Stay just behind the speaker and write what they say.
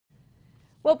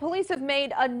Well, police have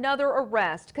made another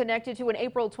arrest connected to an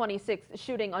April 26th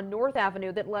shooting on North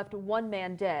Avenue that left one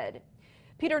man dead.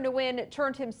 Peter Nguyen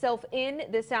turned himself in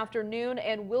this afternoon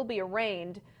and will be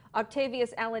arraigned.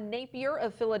 Octavius Allen Napier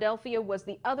of Philadelphia was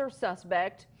the other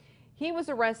suspect. He was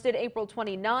arrested April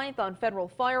 29th on federal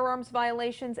firearms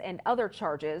violations and other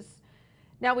charges.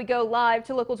 Now we go live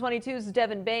to Local 22's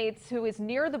Devin Bates, who is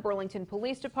near the Burlington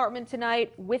Police Department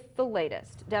tonight with the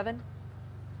latest. Devin?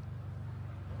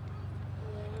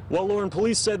 Well, Lauren,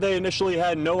 police said they initially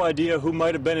had no idea who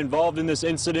might have been involved in this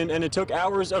incident, and it took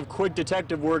hours of quick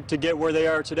detective work to get where they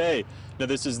are today. Now,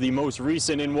 this is the most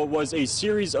recent in what was a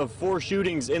series of 4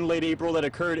 shootings in late April that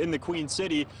occurred in the Queen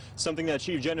City, something that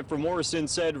Chief Jennifer Morrison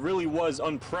said really was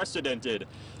unprecedented.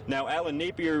 Now, Allen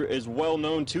Napier is well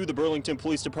known to the Burlington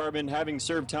Police Department, having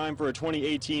served time for a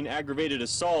 2018 aggravated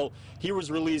assault. He was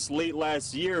released late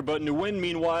last year, but Nguyen,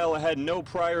 meanwhile, had no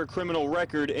prior criminal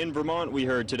record in Vermont, we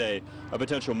heard today. A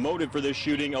potential motive for this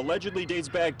shooting allegedly dates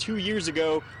back 2 years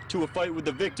ago to a fight with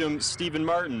the victim, Stephen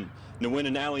Martin. Nguyen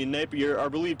and Allen Napier are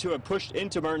believed to have pushed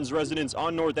into Martin's residence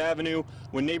on North Avenue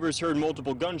when neighbors heard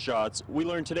multiple gunshots. We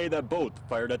learned today that both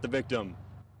fired at the victim.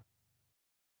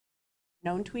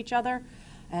 Known to each other,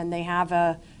 and they have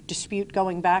a dispute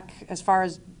going back, as far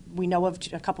as we know, of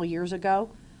a couple of years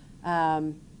ago.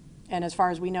 And as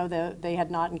far as we know, they had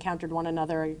not encountered one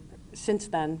another since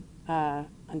then,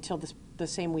 until the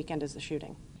same weekend as the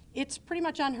shooting. It's pretty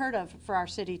much unheard of for our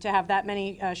city to have that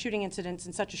many shooting incidents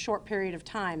in such a short period of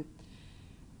time.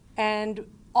 And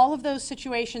all of those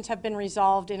situations have been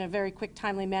resolved in a very quick,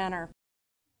 timely manner.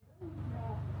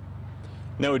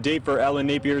 Now, a date for Allen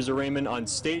Napier's arraignment on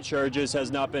state charges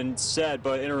has not been set,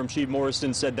 but Interim Chief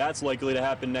Morrison said that's likely to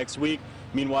happen next week.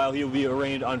 Meanwhile, he'll be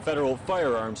arraigned on federal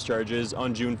firearms charges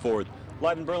on June 4th.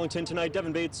 Live in Burlington tonight,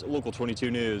 Devin Bates, Local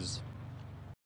 22 News.